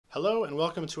Hello and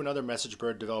welcome to another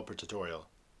MessageBird developer tutorial.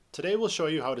 Today we'll show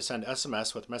you how to send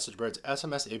SMS with MessageBird's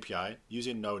SMS API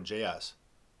using Node.JS.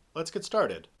 Let's get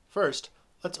started. First,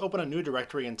 let's open a new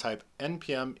directory and type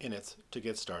npm init to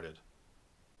get started.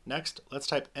 Next, let's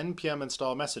type npm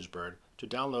install MessageBird to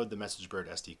download the MessageBird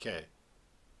SDK.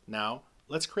 Now,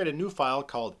 let's create a new file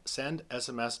called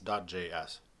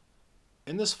sendsms.js.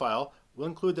 In this file, we'll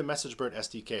include the MessageBird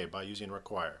SDK by using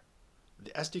require.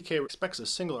 The SDK expects a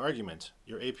single argument,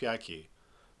 your API key.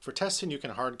 For testing, you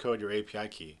can hard-code your API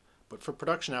key, but for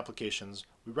production applications,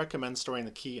 we recommend storing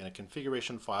the key in a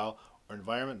configuration file or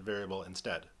environment variable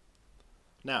instead.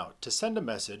 Now, to send a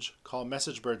message, call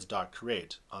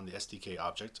MessageBirds.create on the SDK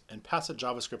object and pass a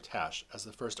JavaScript hash as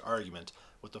the first argument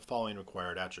with the following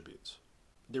required attributes.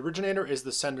 The originator is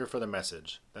the sender for the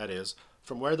message, that is,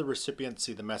 from where the recipients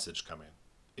see the message coming.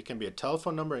 It can be a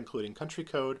telephone number including country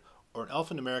code or an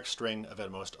alphanumeric string of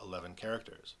at most 11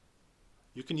 characters.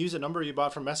 You can use a number you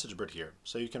bought from MessageBird here,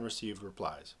 so you can receive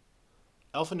replies.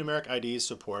 Alphanumeric IDs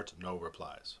support no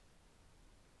replies.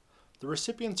 The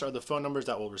recipients are the phone numbers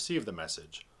that will receive the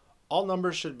message. All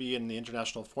numbers should be in the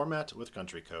international format with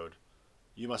country code.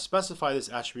 You must specify this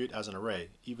attribute as an array,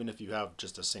 even if you have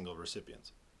just a single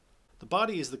recipient. The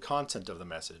body is the content of the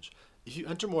message. If you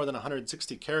enter more than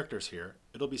 160 characters here,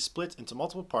 it'll be split into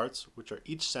multiple parts, which are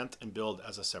each sent and billed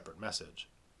as a separate message.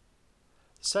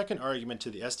 The second argument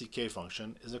to the SDK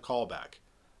function is a callback.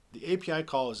 The API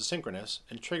call is asynchronous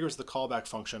and triggers the callback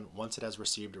function once it has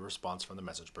received a response from the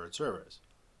MessageBird servers.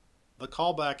 The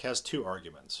callback has two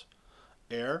arguments.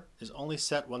 Error is only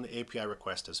set when the API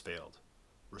request has failed.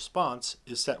 Response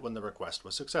is set when the request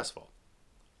was successful.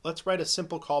 Let's write a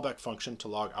simple callback function to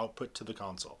log output to the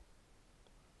console.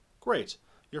 Great,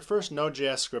 your first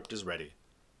Node.js script is ready.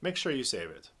 Make sure you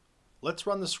save it. Let's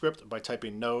run the script by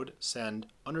typing node send_sms.js.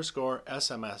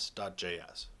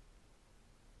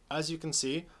 As you can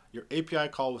see, your API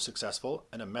call was successful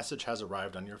and a message has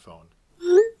arrived on your phone.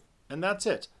 And that's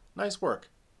it. Nice work.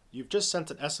 You've just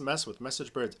sent an SMS with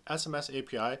MessageBird's SMS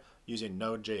API using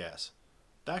Node.js.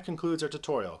 That concludes our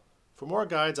tutorial. For more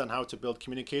guides on how to build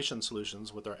communication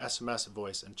solutions with our SMS,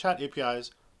 voice, and chat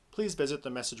APIs, please visit the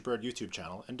MessageBird YouTube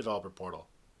channel and developer portal.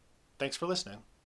 Thanks for listening.